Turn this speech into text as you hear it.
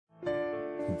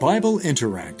Bible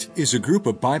Interact is a group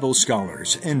of Bible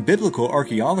scholars and biblical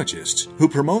archaeologists who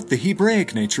promote the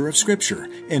Hebraic nature of Scripture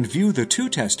and view the two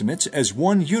Testaments as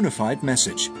one unified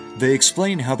message. They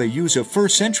explain how they use a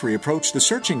first-century approach to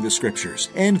searching the Scriptures,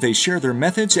 and they share their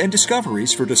methods and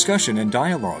discoveries for discussion and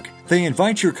dialogue. They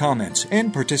invite your comments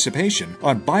and participation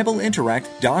on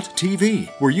BibleInteract.tv,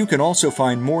 where you can also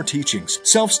find more teachings,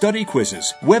 self-study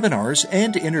quizzes, webinars,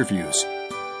 and interviews.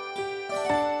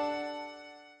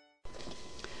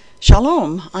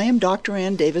 Shalom, I am Dr.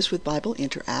 Ann Davis with Bible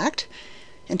Interact,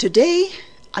 and today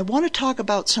I want to talk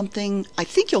about something I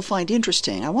think you'll find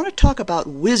interesting. I want to talk about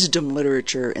wisdom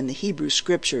literature in the Hebrew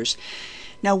Scriptures.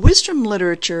 Now, wisdom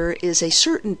literature is a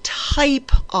certain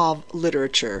type of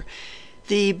literature.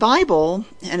 The Bible,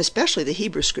 and especially the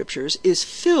Hebrew Scriptures, is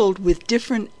filled with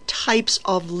different types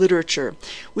of literature.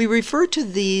 We refer to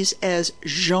these as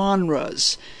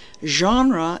genres.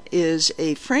 Genre is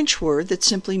a French word that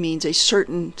simply means a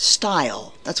certain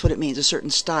style. That's what it means, a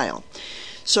certain style.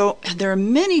 So there are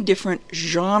many different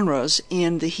genres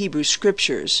in the Hebrew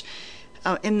Scriptures.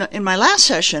 In my last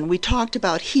session, we talked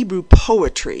about Hebrew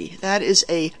poetry. That is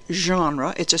a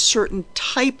genre. It's a certain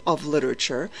type of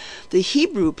literature. The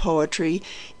Hebrew poetry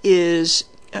is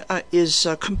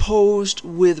composed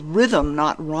with rhythm,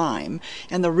 not rhyme,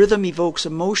 and the rhythm evokes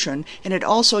emotion, and it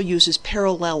also uses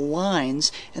parallel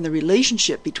lines, and the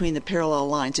relationship between the parallel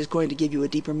lines is going to give you a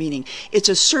deeper meaning. It's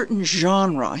a certain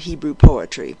genre, Hebrew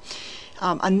poetry.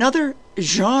 Another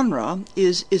genre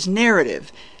is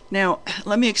narrative. Now,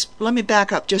 let me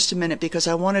back up just a minute, because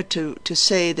I wanted to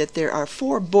say that there are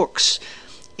 4 books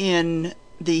in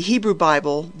the Hebrew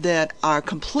Bible that are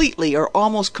completely or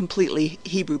almost completely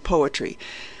Hebrew poetry.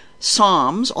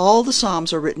 Psalms, all the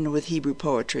Psalms are written with Hebrew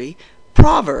poetry.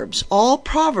 Proverbs, all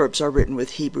Proverbs are written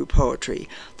with Hebrew poetry.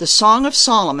 The Song of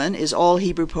Solomon is all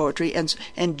Hebrew poetry,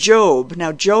 and Job.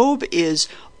 Now, Job is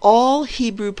all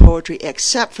Hebrew poetry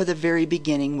except for the very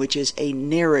beginning, which is a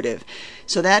narrative.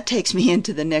 So that takes me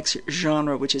into the next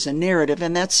genre, which is a narrative,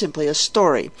 and that's simply a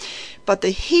story. But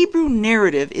the Hebrew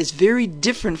narrative is very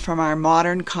different from our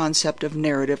modern concept of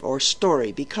narrative or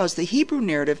story, because the Hebrew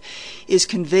narrative is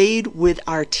conveyed with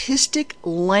artistic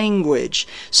language.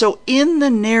 So in the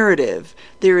narrative,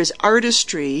 there is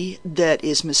artistry that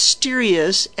is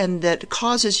mysterious and that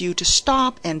causes you to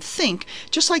stop and think,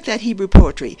 just like that Hebrew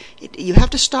poetry. You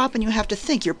have to stop and you have to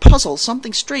think. You're puzzled.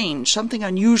 Something strange, something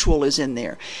unusual is in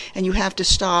there. And you have to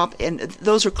stop, and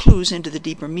those are clues into the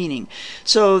deeper meaning.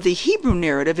 So the Hebrew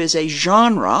narrative is a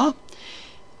genre,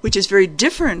 which is very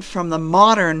different from the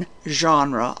modern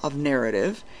genre of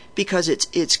narrative, because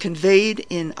it's conveyed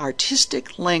in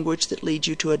artistic language that leads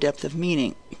you to a depth of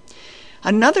meaning.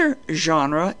 Another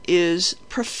genre is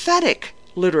prophetic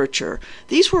literature.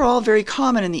 These were all very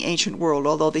common in the ancient world,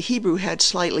 although the Hebrew had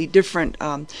slightly different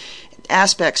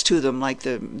aspects to them, like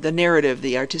the narrative,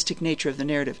 the artistic nature of the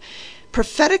narrative.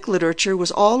 Prophetic literature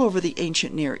was all over the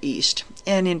ancient Near East,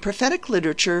 and in prophetic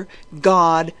literature,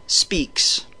 God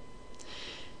speaks.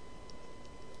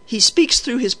 He speaks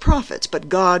through his prophets, but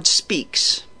God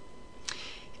speaks.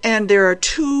 And there are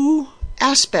 2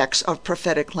 aspects of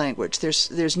prophetic language.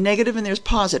 There's negative and there's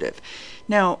positive.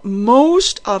 Now,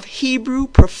 most of Hebrew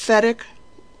prophetic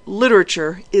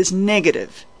literature is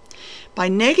negative. By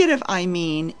negative, I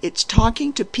mean it's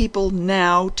talking to people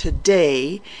now,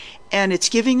 today, and it's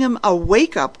giving them a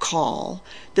wake-up call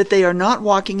that they are not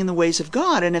walking in the ways of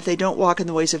God, and if they don't walk in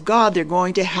the ways of God, they're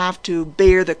going to have to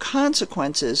bear the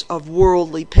consequences of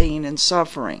worldly pain and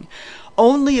suffering.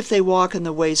 Only if they walk in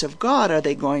the ways of God are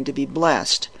they going to be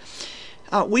blessed.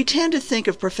 We tend to think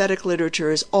of prophetic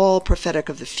literature as all prophetic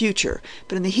of the future,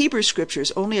 but in the Hebrew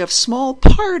Scriptures, only a small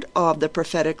part of the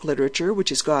prophetic literature,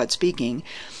 which is God speaking,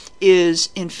 is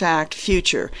in fact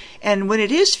future. And when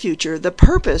it is future, the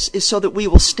purpose is so that we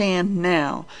will stand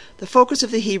now. The focus of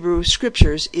the Hebrew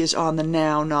Scriptures is on the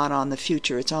now, not on the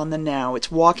future. It's on the now.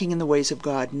 It's walking in the ways of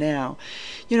God now.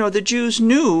 You know, the Jews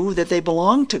knew that they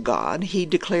belonged to God. He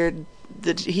declared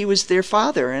that he was their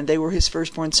father and they were his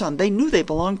firstborn son. They knew they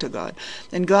belonged to God.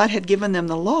 And God had given them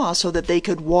the law so that they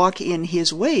could walk in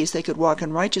his ways. They could walk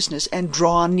in righteousness and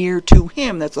draw near to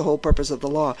him. That's the whole purpose of the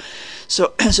law.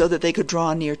 So that they could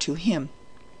draw near to him.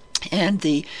 And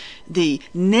the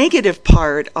negative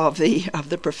part of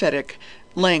the prophetic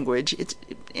language,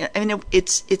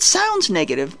 it sounds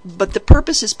negative, but the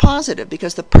purpose is positive,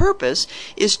 because the purpose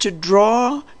is to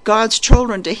draw God's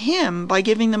children to him by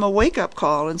giving them a wake-up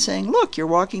call and saying, look, you're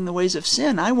walking the ways of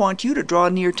sin. I want you to draw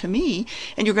near to me,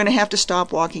 and you're going to have to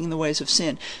stop walking in the ways of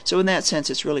sin. So in that sense,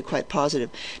 it's really quite positive.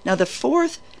 Now, the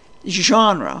 4th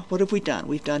genre, what have we done?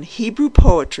 We've done Hebrew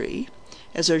poetry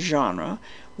as a genre.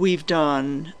 We've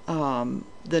done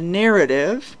the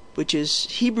narrative, which is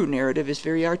Hebrew narrative, is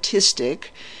very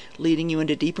artistic, leading you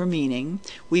into deeper meaning.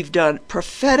 We've done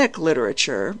prophetic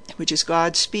literature, which is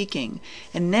God speaking.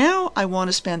 And now I want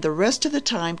to spend the rest of the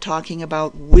time talking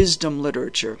about wisdom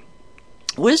literature.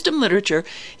 Wisdom literature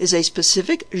is a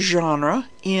specific genre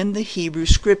in the Hebrew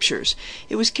Scriptures.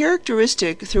 It was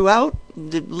characteristic throughout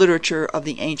the literature of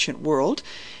the ancient world.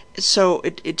 So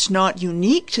it's not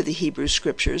unique to the Hebrew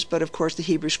Scriptures, but of course the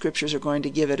Hebrew Scriptures are going to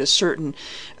give it a certain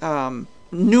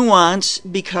nuance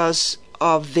because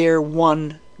of their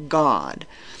one God.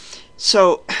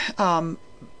 So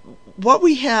what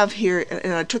we have here,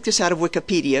 and I took this out of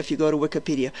Wikipedia, if you go to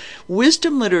Wikipedia,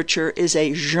 wisdom literature is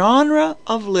a genre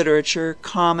of literature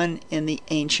common in the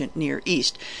ancient Near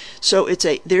East. So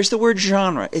there's the word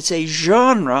genre. It's a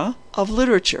genre of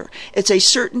literature. It's a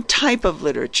certain type of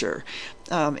literature.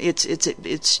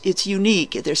 It's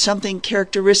unique. There's something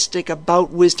characteristic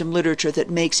about wisdom literature that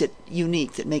makes it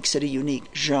unique, that makes it a unique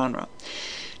genre.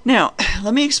 Now,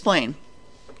 let me explain.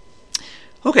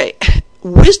 Okay,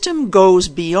 wisdom goes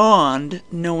beyond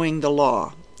knowing the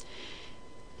law.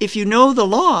 If you know the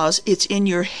laws, it's in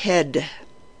your head.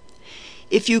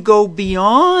 If you go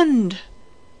beyond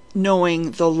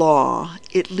knowing the law,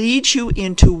 it leads you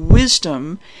into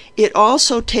wisdom. It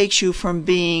also takes you from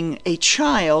being a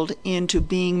child into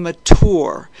being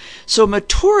mature. So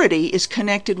maturity is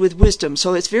connected with wisdom.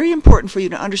 So it's very important for you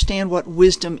to understand what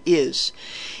wisdom is.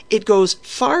 It goes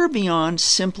far beyond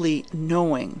simply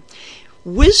knowing.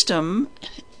 Wisdom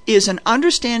is an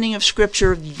understanding of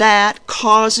Scripture that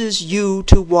causes you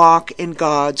to walk in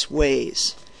God's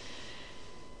ways.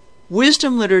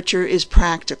 Wisdom literature is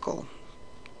practical.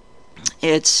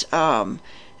 It's so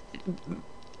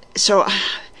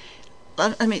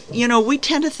I mean, we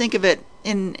tend to think of it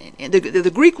in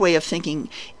the Greek way of thinking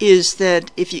is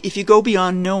that if you go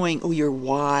beyond knowing, you're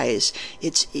wise.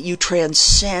 You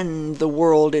transcend the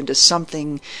world into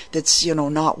something that's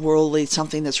not worldly,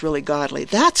 something that's really godly.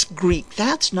 That's Greek.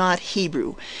 That's not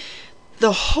Hebrew.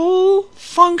 The whole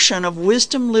function of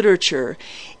wisdom literature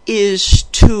is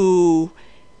to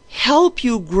help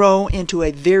you grow into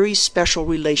a very special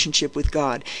relationship with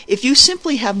God. If you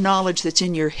simply have knowledge that's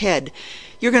in your head,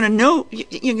 you're going to know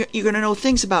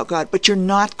things about God, but you're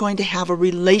not going to have a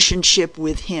relationship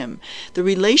with Him. The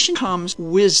relation comes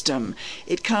wisdom.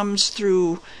 It comes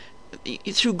through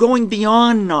going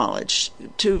beyond knowledge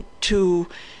to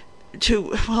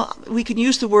we can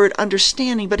use the word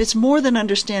understanding, but it's more than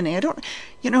understanding.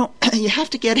 You have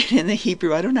to get it in the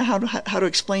Hebrew. I don't know how to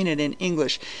explain it in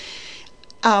English.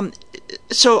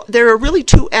 So there are really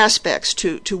two aspects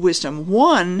to wisdom.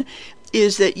 One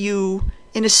is that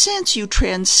in a sense, you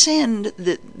transcend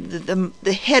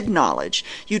the head knowledge.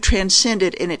 You transcend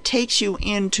it, and it takes you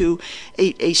into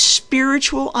a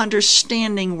spiritual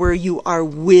understanding where you are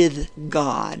with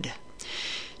God.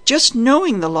 Just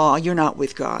knowing the law, you're not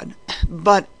with God.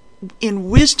 But in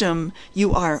wisdom,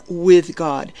 you are with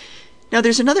God. Now,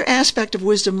 there's another aspect of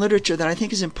wisdom literature that I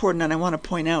think is important and I want to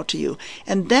point out to you.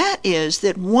 And that is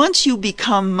that once you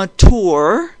become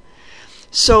mature,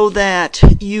 so that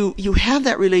you have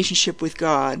that relationship with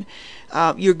God,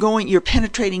 you're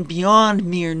penetrating beyond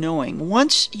mere knowing.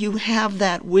 Once you have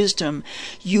that wisdom,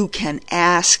 you can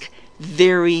ask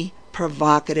very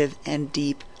provocative and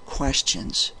deep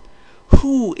questions.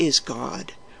 Who is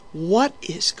God? What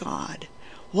is God?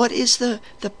 What is the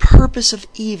purpose of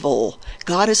evil?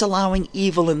 God is allowing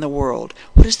evil in the world.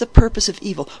 What is the purpose of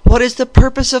evil? What is the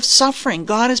purpose of suffering?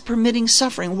 God is permitting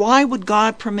suffering. Why would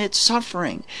God permit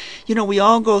suffering? We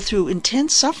all go through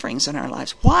intense sufferings in our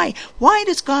lives. Why? Why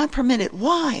does God permit it?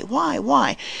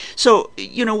 Why? So,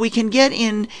 we can get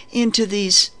into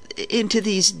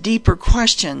these deeper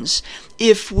questions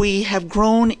if we have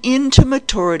grown into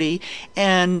maturity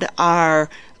and are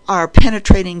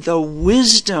penetrating the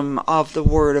wisdom of the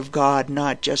Word of God,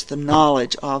 not just the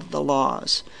knowledge of the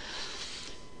laws.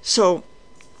 So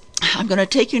I'm going to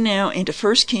take you now into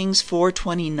 1 Kings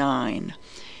 4:29.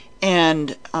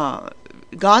 And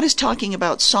God is talking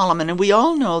about Solomon, and we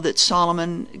all know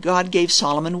that God gave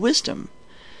Solomon wisdom.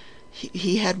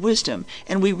 He had wisdom.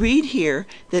 And we read here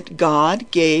that God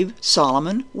gave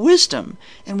Solomon wisdom.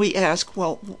 And we ask,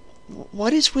 well,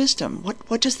 what is wisdom?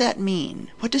 What does that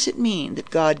mean? What does it mean that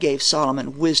God gave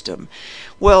Solomon wisdom?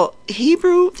 Well,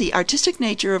 Hebrew, the artistic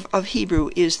nature of Hebrew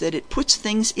is that it puts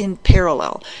things in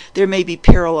parallel. There may be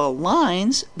parallel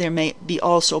lines. There may be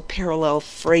also parallel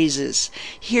phrases.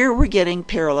 Here we're getting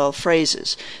parallel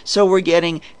phrases. So we're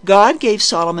getting God gave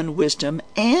Solomon wisdom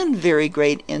and very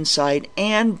great insight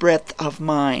and breadth of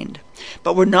mind.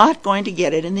 But we're not going to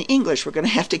get it in the English. We're going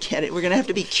to have to get it. We're going to have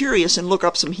to be curious and look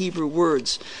up some Hebrew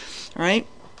words. All right?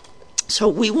 So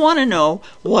we want to know,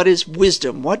 what is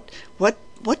wisdom? What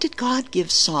did God give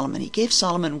Solomon? He gave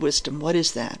Solomon wisdom. What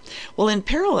is that? Well, in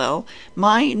parallel,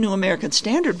 my New American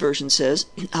Standard Version says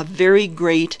a very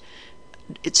great,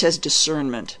 it says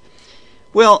discernment.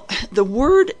 Well, the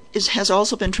word has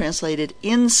also been translated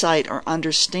insight or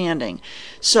understanding.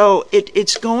 So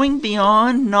it's going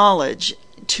beyond knowledge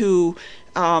to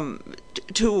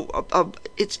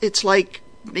it's like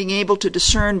being able to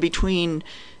discern between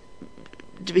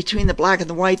the black and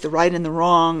the white, the right and the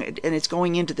wrong, and it's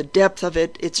going into the depth of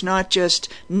it. It's not just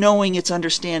knowing, it's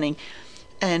understanding.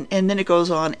 And then it goes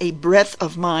on, a breadth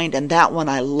of mind, and that one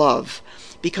I love,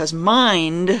 because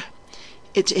mind,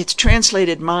 it's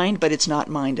translated mind, but it's not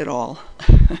mind at all.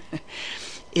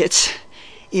 It's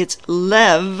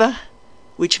lev,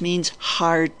 which means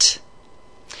heart.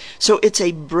 So it's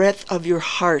a breadth of your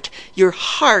heart. Your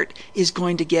heart is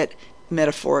going to get,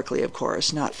 metaphorically, of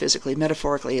course, not physically,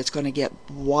 metaphorically, it's going to get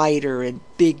wider and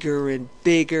bigger and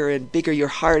bigger and bigger. Your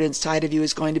heart inside of you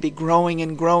is going to be growing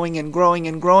and growing and growing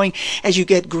and growing as you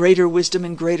get greater wisdom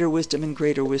and greater wisdom and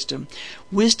greater wisdom.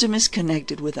 Wisdom is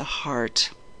connected with a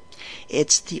heart.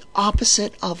 It's the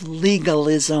opposite of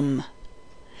legalism.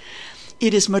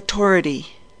 It is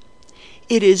maturity.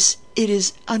 It is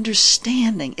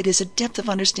understanding. It is a depth of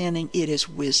understanding. It is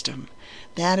wisdom.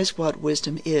 That is what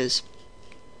wisdom is.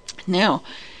 Now,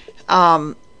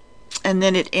 and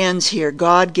then it ends here.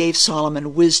 God gave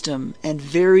Solomon wisdom and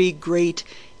very great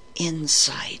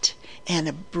insight and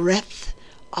a breadth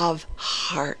of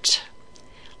heart,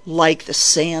 like the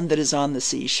sand that is on the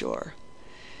seashore.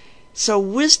 So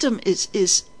wisdom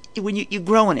is when you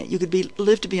grow in it. You could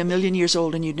live to be 1,000,000 years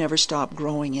old and you'd never stop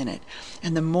growing in it.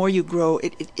 And the more you grow,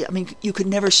 you could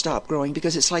never stop growing,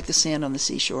 because it's like the sand on the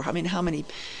seashore. I mean, how many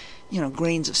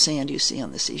grains of sand do you see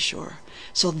on the seashore?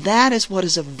 So that is what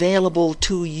is available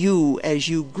to you as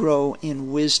you grow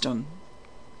in wisdom.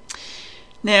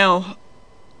 Now,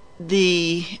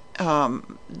 there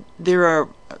are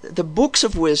the books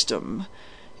of wisdom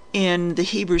in the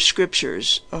Hebrew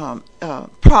Scriptures.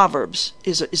 Proverbs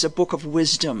is a book of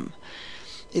wisdom.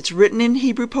 It's written in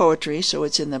Hebrew poetry, so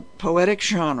it's in the poetic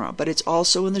genre, but it's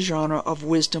also in the genre of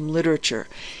wisdom literature.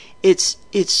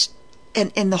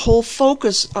 And the whole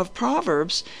focus of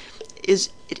Proverbs is,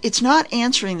 it's not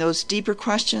answering those deeper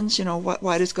questions,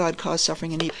 why does God cause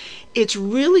suffering and evil? It's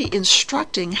really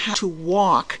instructing how to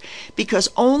walk, because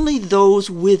only those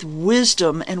with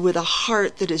wisdom and with a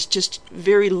heart that is just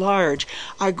very large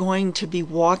are going to be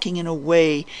walking in a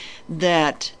way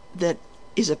that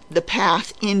is the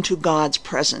path into God's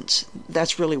presence.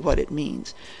 That's really what it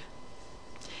means.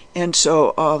 And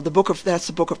so that's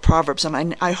the book of Proverbs.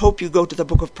 And I hope you go to the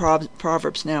book of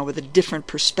Proverbs now with a different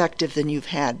perspective than you've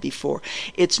had before.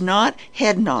 It's not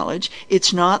head knowledge.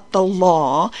 It's not the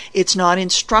law. It's not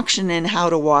instruction in how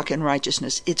to walk in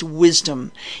righteousness. It's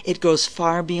wisdom. It goes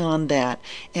far beyond that.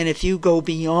 And if you go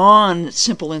beyond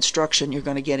simple instruction, you're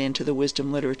going to get into the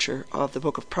wisdom literature of the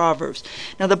book of Proverbs.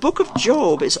 Now, the book of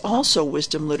Job is also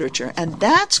wisdom literature, and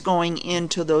that's going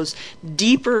into those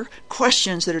deeper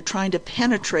questions that are trying to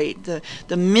penetrate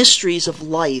the mysteries of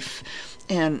life.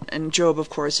 And Job, of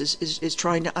course, is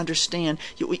trying to understand.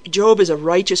 Job is a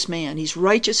righteous man. He's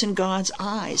righteous in God's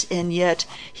eyes, and yet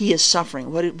he is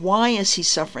suffering. Why is he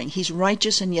suffering? He's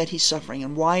righteous, and yet he's suffering.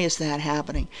 And why is that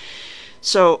happening?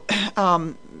 So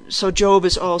Job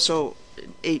is also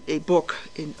a book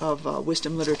of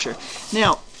wisdom literature.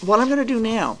 Now, what I'm going to do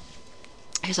now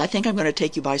is I think I'm going to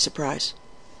take you by surprise.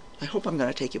 I hope I'm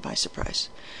going to take you by surprise.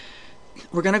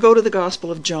 We're going to go to the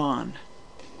Gospel of John,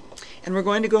 and we're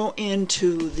going to go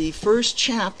into the first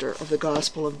chapter of the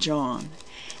Gospel of John,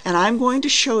 and I'm going to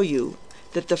show you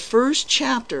that the first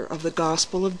chapter of the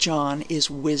Gospel of John is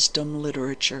wisdom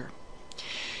literature.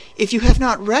 If you have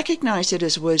not recognized it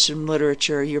as wisdom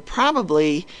literature, you're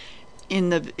probably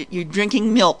you're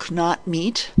drinking milk, not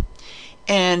meat,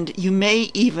 and you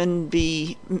may even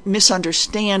be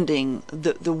misunderstanding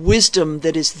the wisdom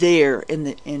that is there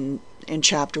in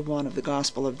chapter 1 of the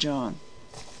Gospel of John.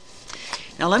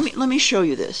 Now let me show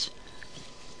you this.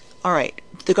 All right,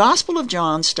 the Gospel of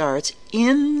John starts,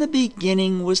 "In the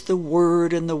beginning was the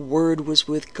Word, and the Word was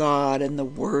with God, and the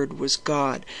Word was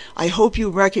God." I hope you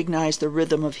recognize the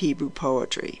rhythm of Hebrew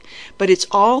poetry, but it's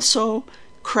also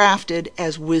crafted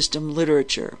as wisdom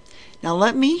literature. Now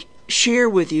let me share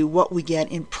with you what we get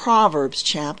in Proverbs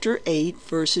chapter 8,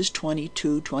 verses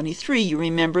 22-23. You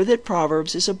remember that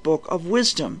Proverbs is a book of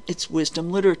wisdom. It's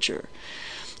wisdom literature.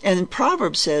 And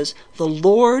Proverbs says, the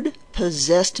Lord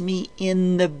possessed me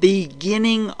in the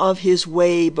beginning of his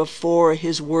way before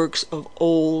his works of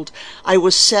old. I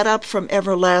was set up from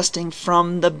everlasting,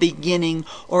 from the beginning,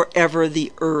 or ever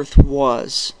the earth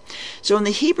was. So in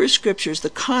the Hebrew Scriptures, the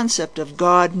concept of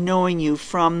God knowing you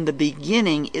from the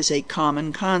beginning is a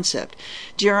common concept.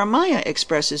 Jeremiah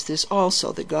expresses this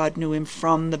also, that God knew him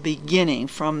from the beginning,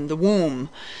 from the womb,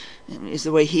 is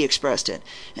the way he expressed it.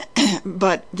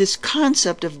 But this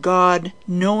concept of God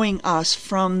knowing us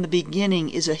from the beginning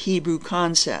is a Hebrew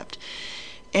concept.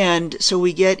 And so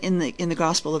we get in the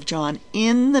Gospel of John,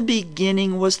 in the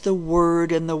beginning was the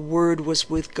Word, and the Word was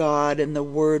with God, and the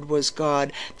Word was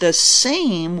God. The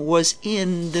same was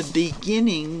in the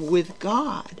beginning with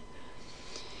God.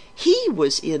 He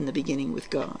was in the beginning with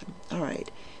God. All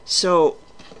right. So,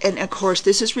 and of course,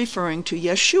 this is referring to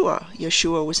Yeshua.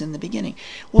 Yeshua was in the beginning.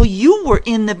 Well, you were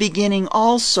in the beginning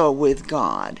also with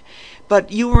God,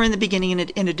 but you were in the beginning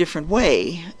in a different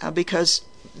way, because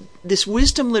this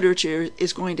wisdom literature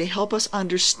is going to help us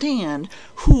understand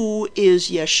who is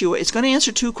Yeshua. It's going to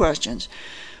answer two questions.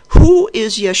 Who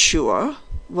is Yeshua?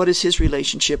 What is his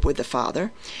relationship with the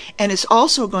Father? And it's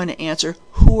also going to answer,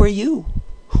 who are you?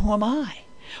 Who am I?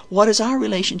 What is our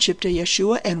relationship to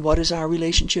Yeshua, and what is our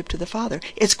relationship to the Father?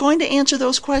 It's going to answer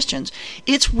those questions.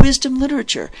 It's wisdom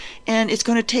literature, and it's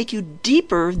going to take you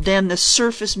deeper than the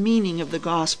surface meaning of the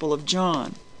Gospel of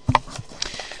John.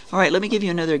 All right, let me give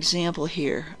you another example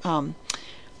here.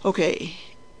 Okay,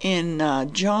 in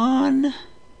John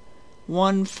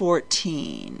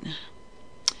 1:14,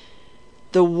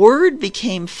 the Word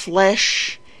became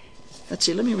flesh. Let's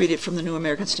see, let me read it from the New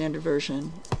American Standard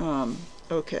Version.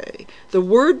 Okay. The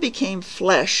Word became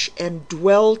flesh and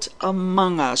dwelt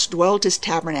among us. Dwelt is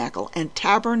tabernacle, and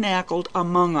tabernacled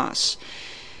among us.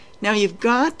 Now you've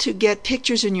got to get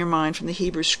pictures in your mind from the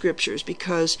Hebrew Scriptures,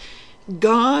 because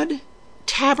God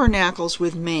tabernacles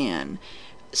with man.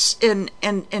 And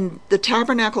the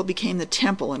tabernacle became the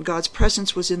temple, and God's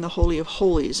presence was in the Holy of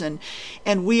Holies,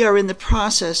 and we are in the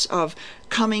process of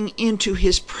coming into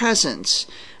his presence.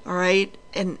 All right,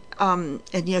 and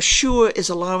Yeshua is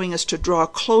allowing us to draw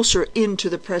closer into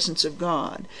the presence of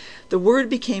God. The Word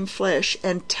became flesh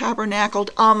and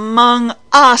tabernacled among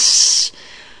us.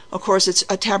 Of course, it's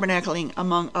a tabernacling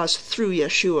among us through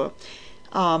Yeshua.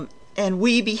 And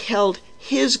we beheld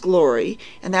his glory,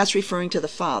 and that's referring to the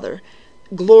Father.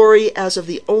 Glory as of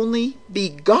the only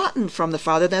begotten from the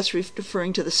Father, that's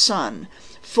referring to the Son,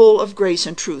 full of grace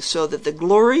and truth, so that the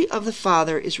glory of the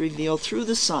Father is revealed through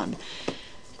the Son.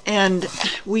 And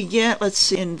we get, let's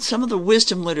see, in some of the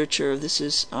wisdom literature, this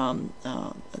is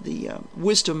the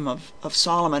wisdom of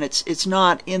Solomon. It's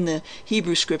not in the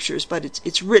Hebrew Scriptures, but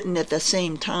it's written at the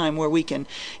same time, where we can.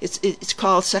 It's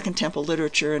called Second Temple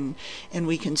literature, and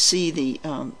we can see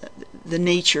the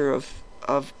nature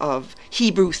of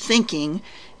Hebrew thinking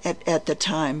at the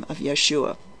time of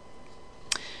Yeshua.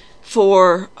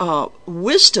 For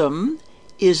wisdom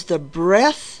is the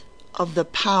breath of the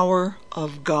power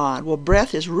of God. Well,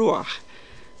 breath is ruach,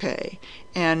 okay,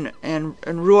 and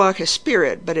ruach is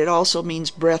spirit, but it also means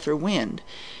breath or wind.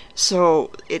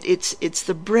 So it's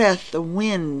the breath, the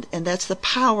wind, and that's the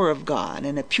power of God,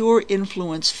 and a pure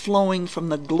influence flowing from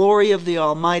the glory of the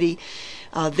Almighty.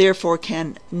 Therefore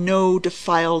can no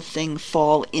defiled thing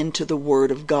fall into the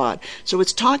Word of God. So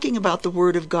it's talking about the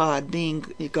Word of God being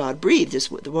God-breathed,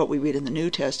 is what we read in the New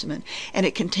Testament, and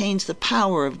it contains the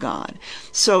power of God.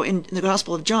 So in the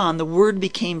Gospel of John, the Word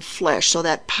became flesh. So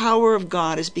that power of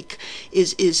God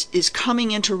is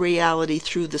coming into reality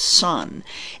through the Son,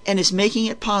 and is making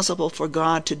it possible for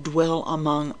God to dwell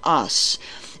among us.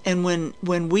 And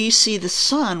when we see the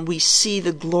Son, we see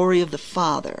the glory of the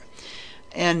Father.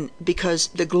 And because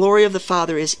the glory of the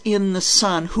Father is in the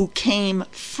Son, who came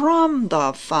from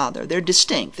the Father. They're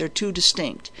distinct. They're two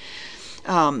distinct.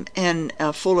 And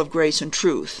full of grace and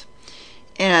truth.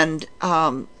 And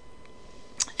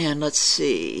let's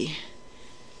see.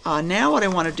 Now what I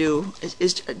want to do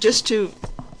is just to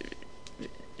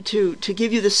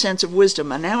give you the sense of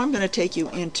wisdom. And now I'm going to take you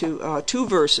into 2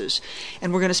 verses.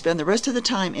 And we're going to spend the rest of the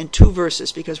time in 2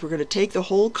 verses, because we're going to take the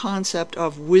whole concept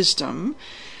of wisdom,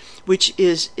 which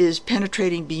is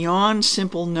penetrating beyond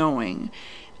simple knowing.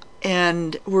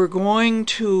 And we're going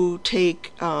to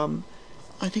take, I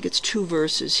think it's 2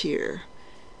 verses here.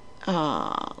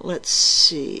 Let's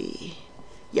see.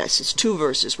 Yes, it's 2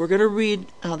 verses. We're going to read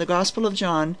the Gospel of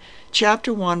John,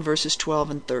 chapter 1, verses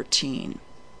 12 and 13.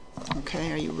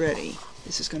 Okay, are you ready?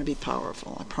 This is going to be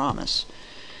powerful, I promise.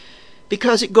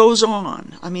 Because it goes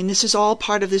on. I mean, this is all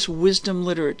part of this wisdom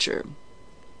literature.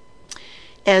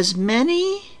 As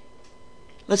many...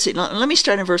 Let's see, let me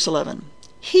start in verse 11.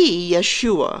 He,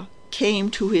 Yeshua, came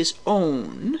to his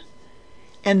own,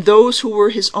 and those who were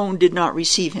his own did not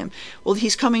receive him. Well,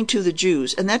 he's coming to the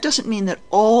Jews, and that doesn't mean that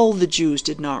all the Jews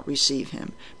did not receive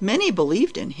him. Many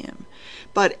believed in him,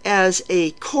 but as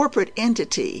a corporate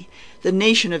entity, the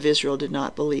nation of Israel did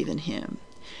not believe in him.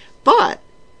 But,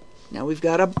 now we've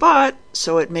got a but,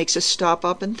 so it makes us stop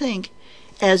up and think,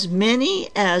 as many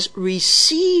as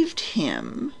received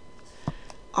him.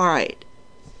 All right,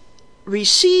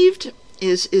 received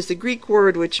is the Greek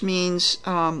word which means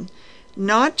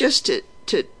not just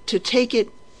to take it,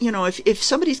 if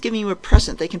somebody's giving you a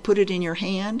present, they can put it in your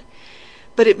hand,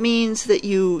 but it means that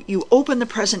you open the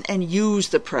present and use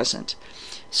the present.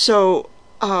 So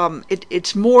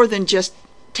it's more than just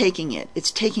taking it.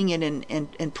 It's taking it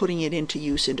and putting it into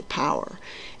use, into power.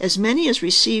 As many as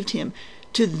received him,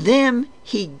 to them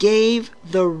he gave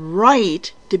the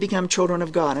right to become children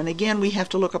of God. And again, we have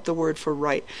to look up the word for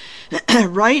right.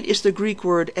 Right is the Greek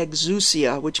word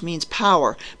exousia, which means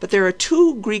power. But there are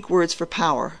two Greek words for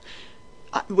power,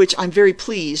 which I'm very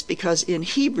pleased, because in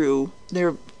Hebrew there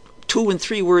are 2 and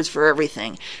 3 words for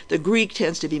everything. The Greek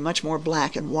tends to be much more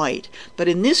black and white. But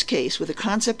in this case, with the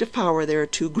concept of power, there are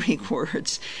 2 Greek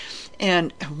words.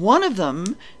 And one of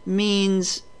them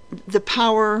means the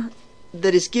power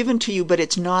that is given to you, but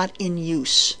it's not in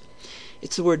use.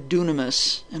 It's the word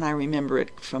dunamis, and I remember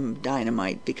it from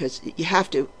dynamite, because you have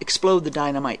to explode the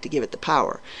dynamite to give it the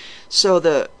power. So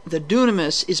the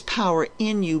dunamis is power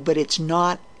in you, but it's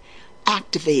not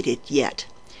activated yet.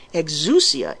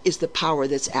 Exousia is the power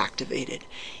that's activated.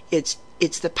 It's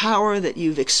the power that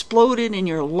you've exploded in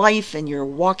your life, and you're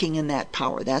walking in that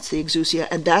power. That's the exousia,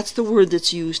 and that's the word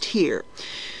that's used here.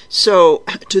 So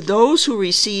to those who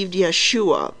received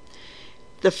Yeshua,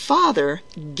 the Father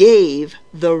gave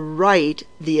the right,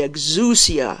 the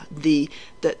exousia, the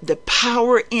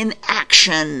power in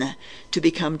action to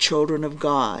become children of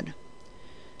God,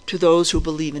 to those who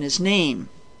believe in his name.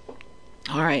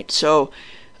 All right, so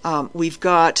we've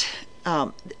got,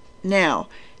 now,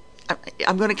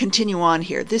 I'm going to continue on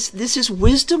here. This is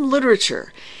wisdom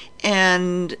literature,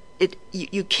 and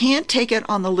you can't take it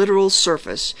on the literal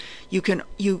surface. You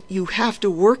have to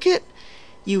work it.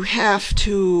 You have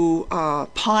to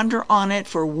ponder on it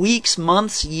for weeks,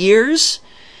 months, years,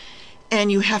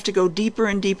 and you have to go deeper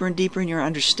and deeper and deeper in your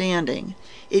understanding.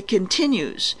 It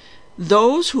continues,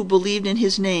 those who believed in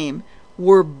his name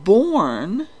were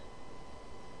born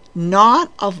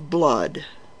not of blood.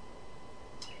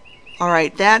 All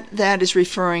right, that is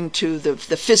referring to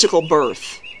the physical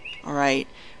birth, all right,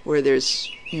 where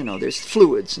there's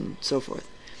fluids and so forth.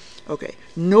 Okay,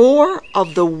 nor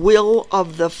of the will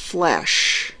of the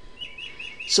flesh.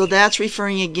 So that's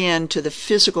referring again to the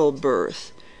physical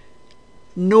birth.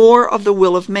 Nor of the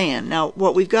will of man. Now,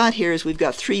 what we've got here is we've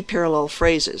got 3 parallel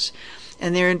phrases,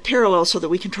 and they're in parallel so that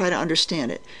we can try to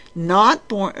understand it. Not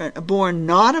born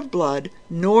not of blood,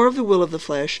 nor of the will of the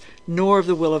flesh, nor of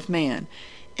the will of man.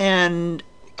 And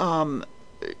that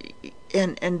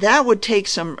would take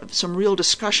some real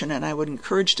discussion, and I would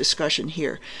encourage discussion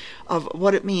here of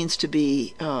what it means to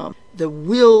be the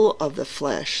will of the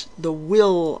flesh, the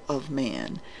will of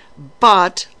man,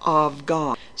 but of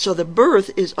God. So the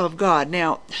birth is of God.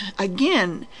 Now,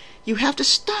 again, you have to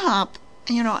stop,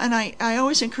 and I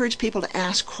always encourage people to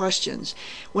ask questions.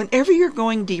 Whenever you're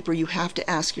going deeper, you have to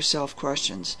ask yourself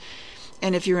questions.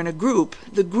 And if you're in a group,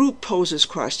 the group poses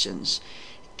questions.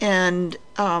 And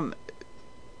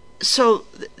so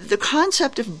the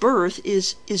concept of birth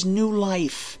is new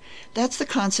life. That's the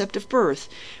concept of birth.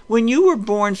 When you were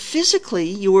born physically,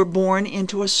 you were born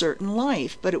into a certain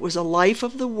life, but it was a life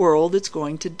of the world that's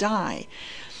going to die.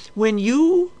 When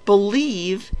you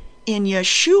believe in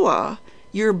Yeshua,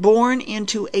 you're born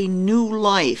into a new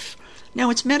life. Now,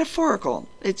 it's metaphorical.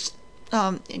 It's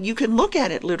you can look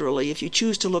at it literally if you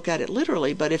choose to look at it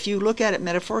literally, but if you look at it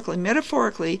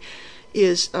metaphorically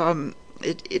is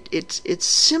it's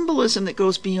symbolism that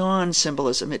goes beyond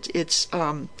symbolism. It's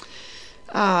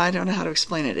I don't know how to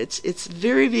explain it. It's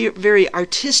very, very, very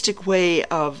artistic way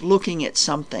of looking at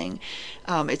something.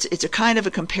 It's a kind of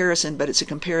a comparison, but it's a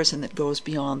comparison that goes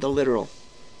beyond the literal.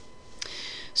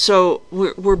 So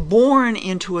we're born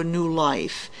into a new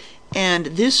life, and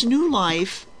this new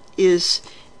life is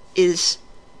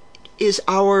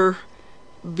our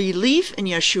belief in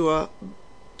Yeshua.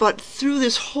 But through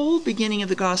this whole beginning of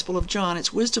the Gospel of John,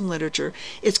 it's wisdom literature,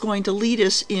 it's going to lead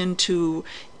us into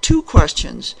 2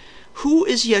 questions. Who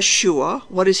is Yeshua?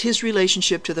 What is his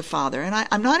relationship to the Father? And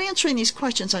I'm not answering these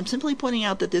questions. I'm simply pointing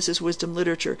out that this is wisdom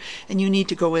literature, and you need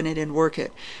to go in it and work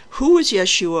it. Who is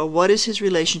Yeshua? What is his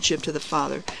relationship to the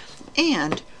Father?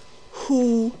 And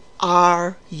who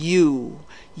are you?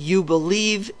 You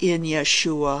believe in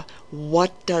Yeshua.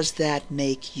 What does that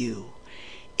make you?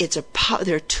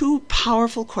 There are two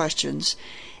powerful questions,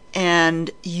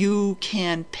 and you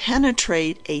can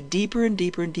penetrate a deeper and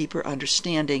deeper and deeper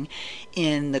understanding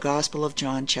in the Gospel of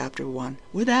John chapter 1.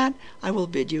 With that, I will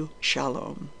bid you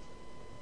shalom.